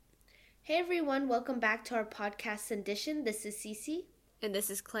Hey everyone, welcome back to our podcast edition. This is Cece. And this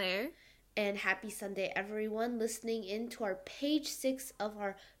is Claire. And happy Sunday everyone listening in to our page 6 of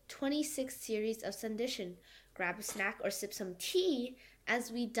our 26th series of Sundition. Grab a snack or sip some tea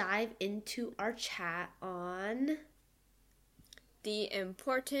as we dive into our chat on the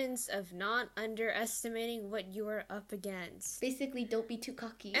importance of not underestimating what you are up against. Basically, don't be too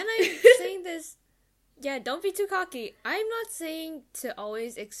cocky. And I'm saying this, don't be too cocky. I'm not saying to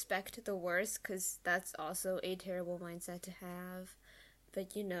always expect the worst, because that's also a terrible mindset to have.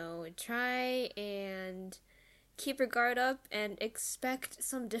 But, try and keep your guard up and expect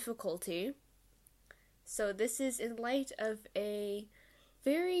some difficulty. So this is in light of a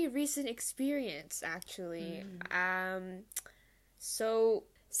very recent experience, actually. So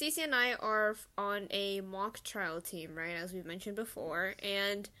Cece and I are on a mock trial team, right, as we've mentioned before,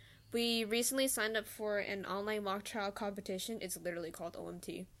 and we recently signed up for an online mock trial competition. It's literally called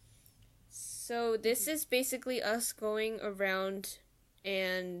OMT. So this is basically us going around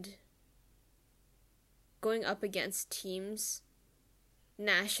and going up against teams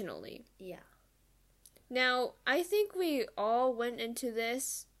nationally. Yeah. Now, I think we all went into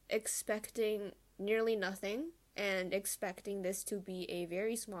this expecting nearly nothing and expecting this to be a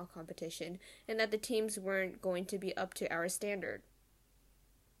very small competition and that the teams weren't going to be up to our standard.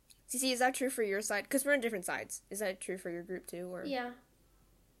 Cece, is that true for your side? Because we're on different sides. Is that true for your group too? Or Yeah.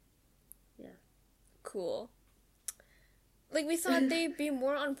 Cool. Like, we thought they'd be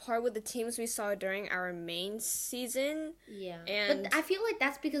more on par with the teams we saw during our main season. Yeah. And but I feel like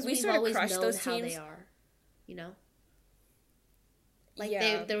that's because we've sort of always crushed known those how teams. they are. You know? Like,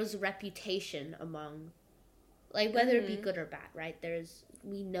 Yeah. there was reputation among, like, whether it be good or bad, right?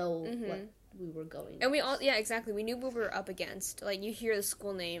 We know what we were going And we all, exactly. We knew what we were up against. Like, you hear the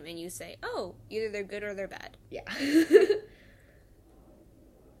school name and you say, oh, either they're good or they're bad. Yeah.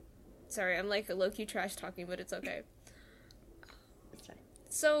 Sorry, I'm like low-key trash talking, but it's okay. It's fine.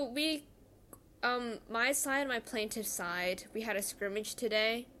 So we, my side, my plaintiff side, we had a scrimmage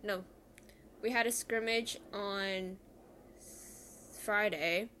today. No, we had a scrimmage on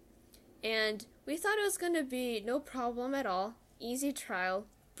Friday, and we thought it was going to be no problem at all. Easy trial,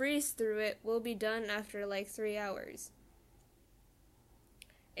 breeze through it, we'll be done after like 3 hours.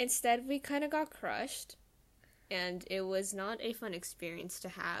 Instead, we kind of got crushed, and it was not a fun experience to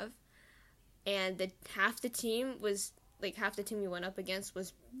have. And half the team we went up against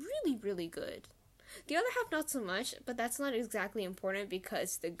was really, really good. The other half, not so much, but that's not exactly important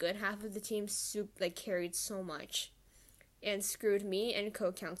because the good half of the team carried so much and screwed me and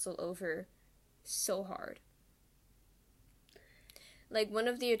co-counsel over so hard. Like, one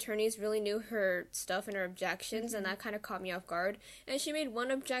of the attorneys really knew her stuff and her objections, and that kind of caught me off guard. And she made one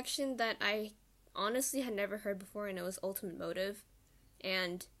objection that I honestly had never heard before, and it was ultimate motive.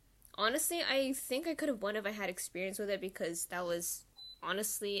 And honestly, I think I could have won if I had experience with it because that was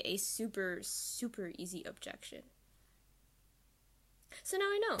honestly a super, super easy objection. So now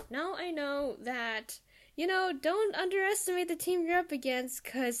I know. Now I know that, don't underestimate the team you're up against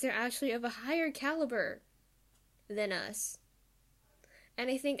because they're actually of a higher caliber than us. And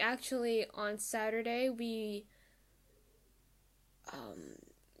I think actually on Saturday we're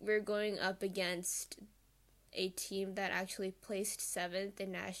going up against a team that actually placed 7th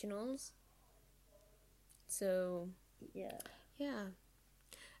in nationals. So, yeah.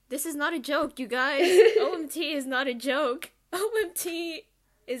 This is not a joke, you guys. OMT is not a joke. OMT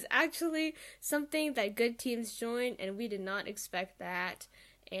is actually something that good teams join, and we did not expect that,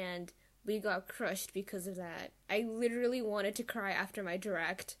 and we got crushed because of that. I literally wanted to cry after my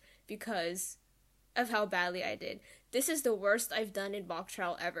direct because of how badly I did. This is the worst I've done in mock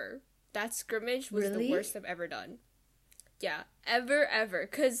trial ever. That scrimmage was the worst I've ever done. Yeah, ever.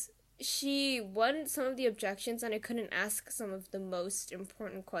 Because she won some of the objections and I couldn't ask some of the most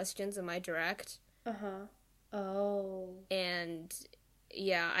important questions in my direct. Oh. And,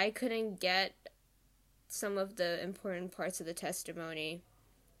 yeah, I couldn't get some of the important parts of the testimony.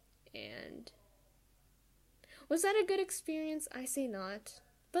 And was that a good experience? I say not.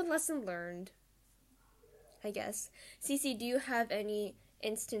 But lesson learned, I guess. Cece, do you have any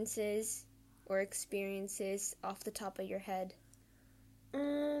instances or experiences off the top of your head?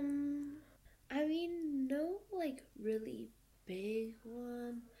 I mean, no, like, really big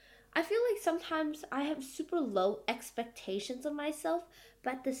one. I feel like sometimes I have super low expectations of myself,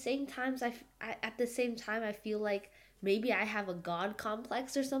 but at the same time, I feel like maybe I have a god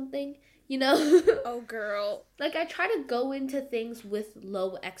complex or something, Oh, girl. Like, I try to go into things with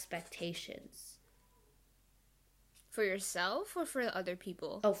low expectations. For yourself or for other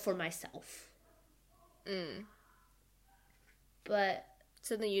people? Oh, for myself. But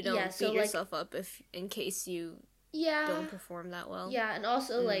So then you don't beat yourself up if in case you don't perform that well. Yeah, and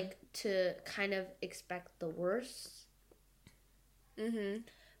also like to kind of expect the worst.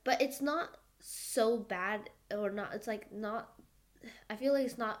 But it's not so bad, or not. It's like not. I feel like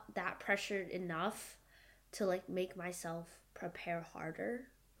it's not that pressured enough to like make myself prepare harder,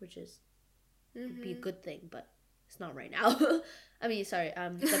 which is would be a good thing, but it's not right now. I mean, sorry,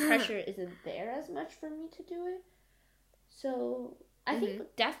 the pressure isn't there as much for me to do it. So I think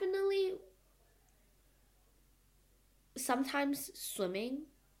definitely sometimes swimming,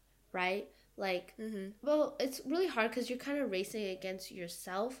 right? Like, well, it's really hard because you're kind of racing against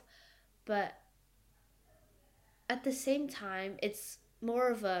yourself, but at the same time, it's more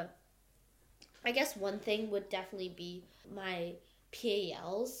of a, I guess one thing would definitely be my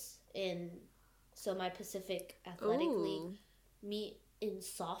PALs so my Pacific Athletic League meet in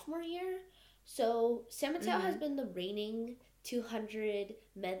sophomore year. So San Mateo has been the reigning 200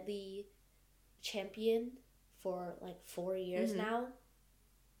 medley champion for like 4 years now.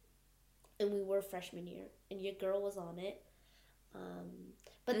 And we were freshman year, and your girl was on it.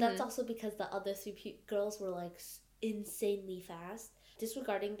 But that's also because the other three girls were like insanely fast.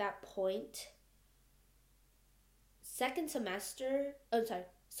 Disregarding that point,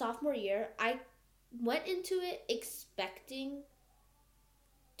 sophomore year, I went into it expecting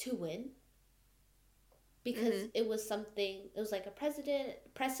to win because it was like a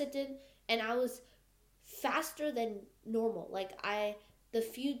precedent, and I was faster than normal. Like the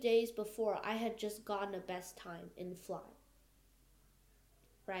few days before, I had just gotten a best time in fly,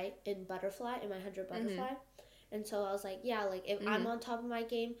 right? In butterfly, in my 100 butterfly. And so I was like, yeah, like if I'm on top of my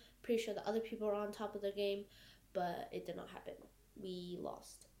game, pretty sure the other people are on top of their game, but it did not happen. We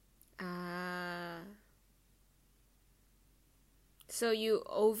lost. So you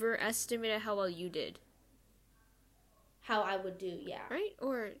overestimated how well you did. How I would do, yeah. Right?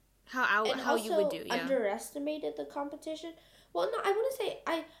 Or how you would do, yeah. Underestimated the competition. Well, no, I wouldn't say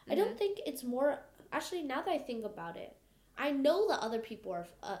I don't think it's more. Actually, now that I think about it, I know that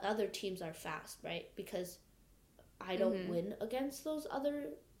other teams are fast, right? Because I don't win against those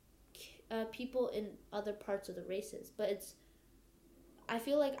other people in other parts of the races. But I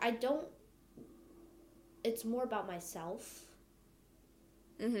feel like it's more about myself.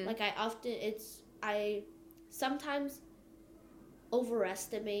 Like I sometimes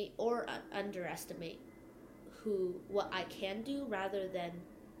overestimate or underestimate what I can do rather than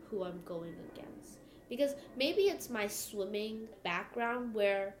who I'm going against. Because maybe it's my swimming background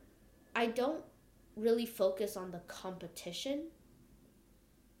where I don't really focus on the competition.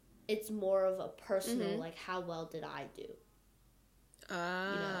 It's more of a personal, like, how well did I do? You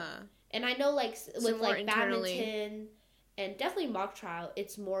know? And I know, like, with, like, badminton and definitely mock trial,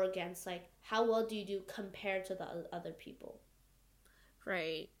 it's more against, like, how well do you do compared to the other people?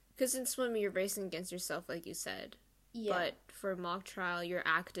 Right. Because in swimming, you're racing against yourself, like you said. Yeah. But for mock trial, you're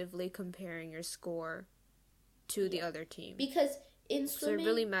actively comparing your score to the other team. Because in swimming... So it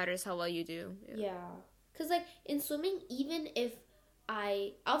really matters how well you do. Yeah. Because, like, in swimming, even if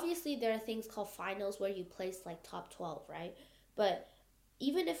obviously, there are things called finals where you place, like, top 12, right? But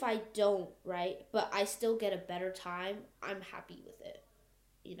even if I don't, right, but I still get a better time, I'm happy with it,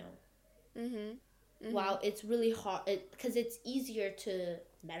 you know? While it's really hard, because it's easier to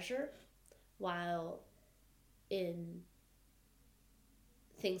measure, while in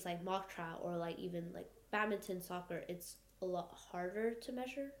things like mock trial or like even like badminton, soccer, it's a lot harder to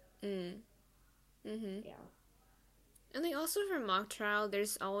measure. Yeah. And then also for mock trial,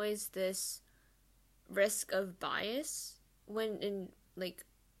 there's always this risk of bias when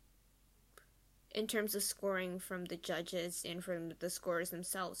in terms of scoring from the judges and from the scorers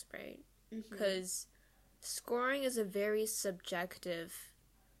themselves, right? Because scoring is a very subjective,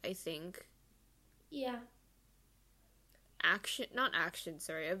 I think. Yeah. A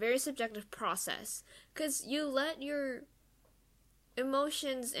very subjective process. Because you let your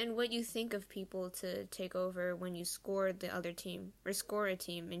emotions and what you think of people to take over when you score the other team, or score a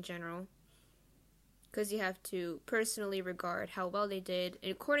team in general. Because you have to personally regard how well they did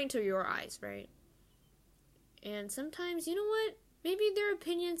according to your eyes, right? And sometimes, you know what? Maybe their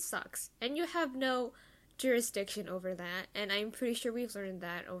opinion sucks, and you have no jurisdiction over that. And I'm pretty sure we've learned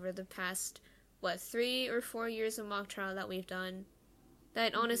that over the past, 3 or 4 years of mock trial that we've done.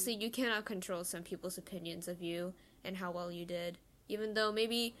 That honestly, you cannot control some people's opinions of you and how well you did. Even though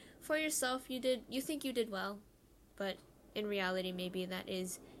maybe for yourself you think you did well, but in reality, maybe that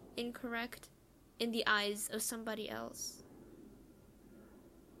is incorrect in the eyes of somebody else.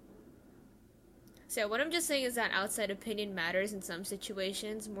 So what I'm just saying is that outside opinion matters in some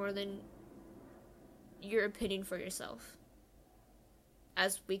situations more than your opinion for yourself.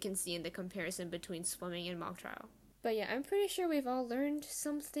 as we can see in the comparison between swimming and mock trial. But yeah, I'm pretty sure we've all learned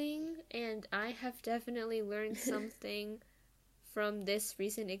something, and I have definitely learned something from this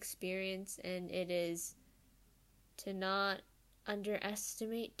recent experience, and it is to not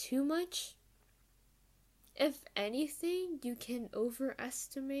underestimate too much. If anything, you can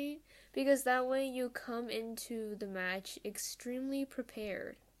overestimate, because that way you come into the match extremely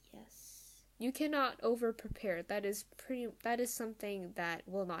prepared. Yes. You cannot over prepare. That is something that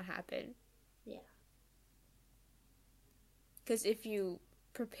will not happen. Yeah. Because if you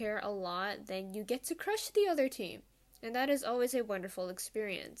prepare a lot, then you get to crush the other team. And that is always a wonderful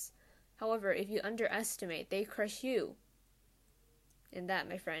experience. However, if you underestimate, they crush you. And that,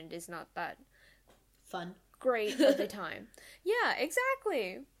 my friend, is not that fun. Great of the time. Yeah,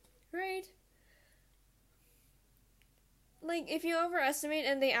 exactly. Right? Like, if you overestimate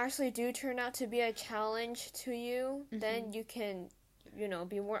and they actually do turn out to be a challenge to you, then you can,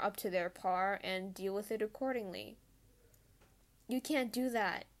 be more up to their par and deal with it accordingly. You can't do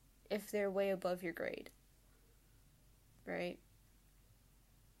that if they're way above your grade. Right?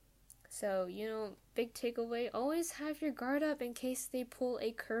 So, big takeaway, always have your guard up in case they pull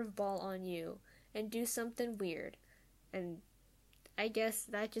a curveball on you and do something weird. And I guess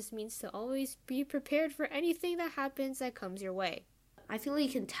that just means to always be prepared for anything that happens that comes your way. I feel like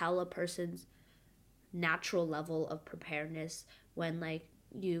you can tell a person's natural level of preparedness when, like,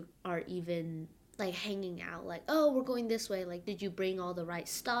 you are even, like, hanging out. Like, oh, we're going this way. Like, did you bring all the right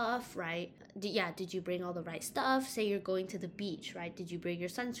stuff, right? Did you bring all the right stuff? Say you're going to the beach, right? Did you bring your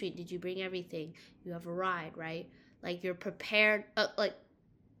sunscreen? Did you bring everything? You have a ride, right? Like, you're prepared,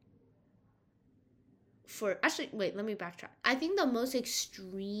 wait, let me backtrack. I think the most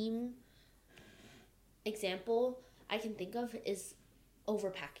extreme example I can think of is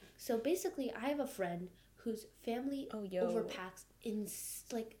overpacking. So basically, I have a friend whose family overpacks in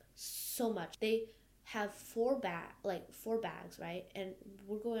so much. They have four bags, right? And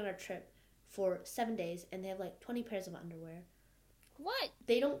we're going on a trip for 7 days, and they have 20 pairs of underwear. What?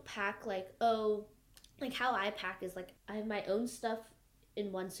 They don't pack how I pack is I have my own stuff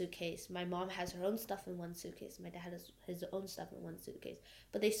in one suitcase. My mom has her own stuff in one suitcase. My dad has his own stuff in one suitcase.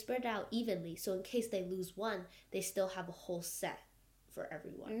 But they spread out evenly, so in case they lose one, they still have a whole set for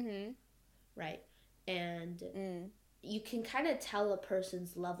everyone. Mm-hmm. Right? And you can kind of tell a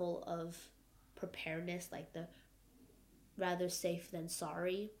person's level of preparedness, like the rather safe than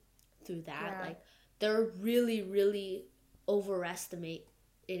sorry, through that. Yeah. They're really, really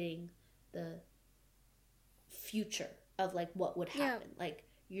overestimating the future of what would happen. Yeah.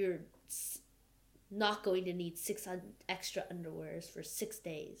 You're not going to need 6 extra underwears for 6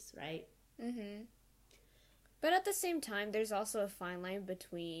 days, right? Mm-hmm. But at the same time, there's also a fine line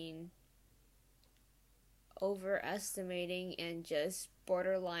between overestimating and just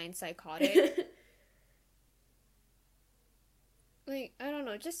borderline psychotic. I don't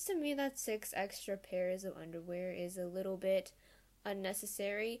know, just to me that 6 extra pairs of underwear is a little bit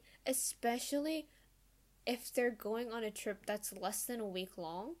unnecessary, especially if they're going on a trip that's less than a week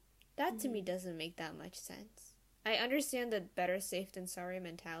long. That to me doesn't make that much sense. I understand the better safe than sorry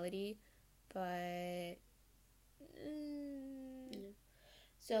mentality, but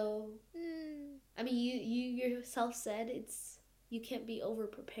So I mean, you yourself said you can't be over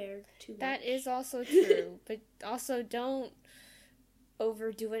prepared too much. That is also true, but also don't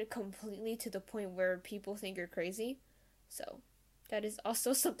overdo it completely to the point where people think you're crazy. So that is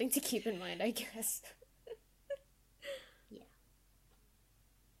also something to keep in mind, I guess. Yeah.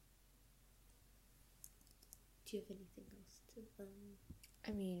 Do you have anything else to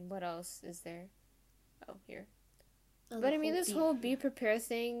I mean, what else is there? Oh, here. But I mean, this whole be prepared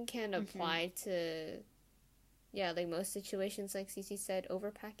thing can apply to, most situations, like Cece said,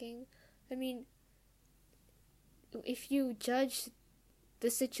 overpacking. I mean, if you judge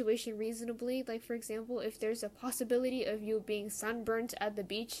the situation reasonably, for example, if there's a possibility of you being sunburnt at the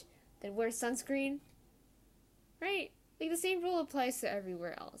beach, then wear sunscreen, right? The same rule applies to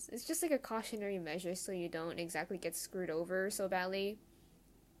everywhere else. It's just a cautionary measure so you don't exactly get screwed over so badly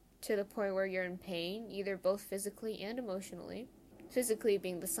to the point where you're in pain, either both physically and emotionally. Physically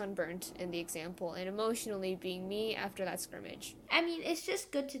being the sunburnt in the example, and emotionally being me after that scrimmage. I mean, it's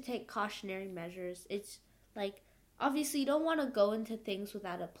just good to take cautionary measures. It's obviously you don't want to go into things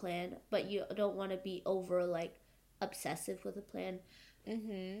without a plan, but you don't want to be over obsessive with a plan.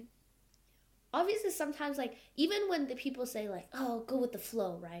 Mm-hmm. Obviously sometimes even when the people say oh, go with the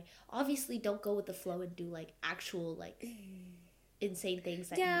flow, right? Obviously don't go with the flow and do actual insane things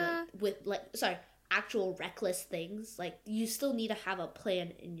that you actual reckless things, like you still need to have a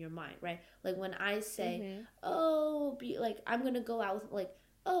plan in your mind, right? Like when I say, oh, I'm gonna go out with, like,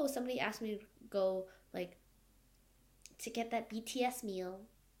 oh, somebody asked me to go, like, to get that BTS meal.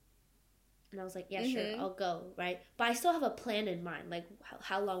 And I was like, yeah, sure, I'll go, right? But I still have a plan in mind. Like,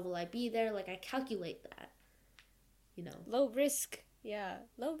 how long will I be there? Like, I calculate that, you know. Low risk. Yeah,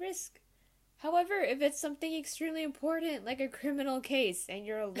 low risk. However, if it's something extremely important, like a criminal case, and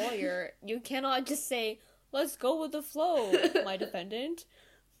you're a lawyer, you cannot just say, let's go with the flow, my defendant.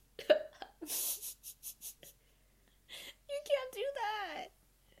 You can't do that.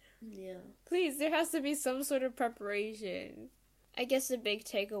 Yeah. Please, there has to be some sort of preparation. I guess the big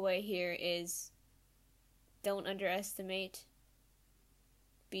takeaway here is don't underestimate.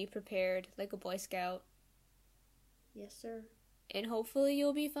 Be prepared like a Boy Scout. Yes, sir. And hopefully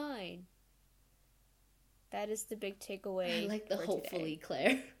you'll be fine. That is the big takeaway. I like the for hopefully, today.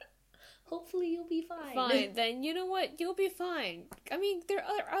 Claire. Hopefully you'll be fine. Fine, then you know what? You'll be fine. I mean, there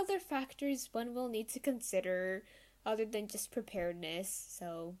are other factors one will need to consider other than just preparedness.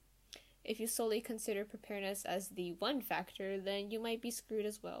 So, if you solely consider preparedness as the one factor, then you might be screwed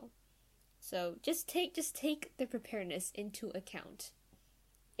as well. So, just take the preparedness into account.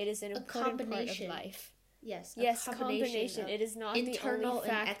 It is an important part of life. Yes, combination. It is not the only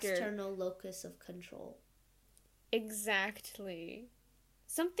factor. And external locus of control. Exactly.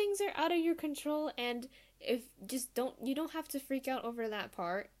 Some things are out of your control, and you don't have to freak out over that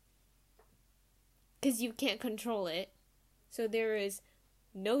part, because you can't control it. So there is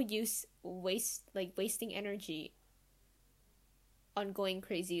no use wasting energy on going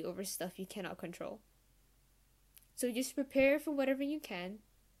crazy over stuff you cannot control. So just prepare for whatever you can,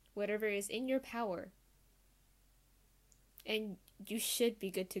 whatever is in your power, and you should be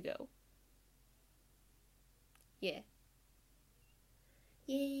good to go. Yeah.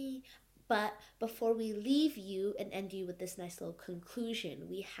 Yay! But before we leave you and end you with this nice little conclusion,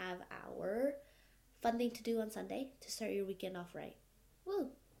 we have our fun thing to do on Sunday to start your weekend off right. Woo!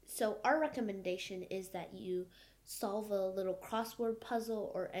 So our recommendation is that you solve a little crossword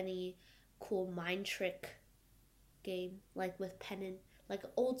puzzle or any cool mind trick game, like with pen and, like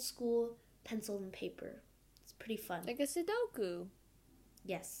old school pencil and paper. It's pretty fun. Like a Sudoku.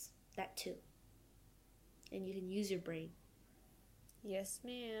 Yes, that too. And you can use your brain. Yes,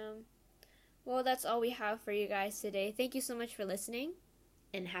 ma'am. Well, that's all we have for you guys today. Thank you so much for listening.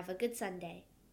 And have a good Sunday.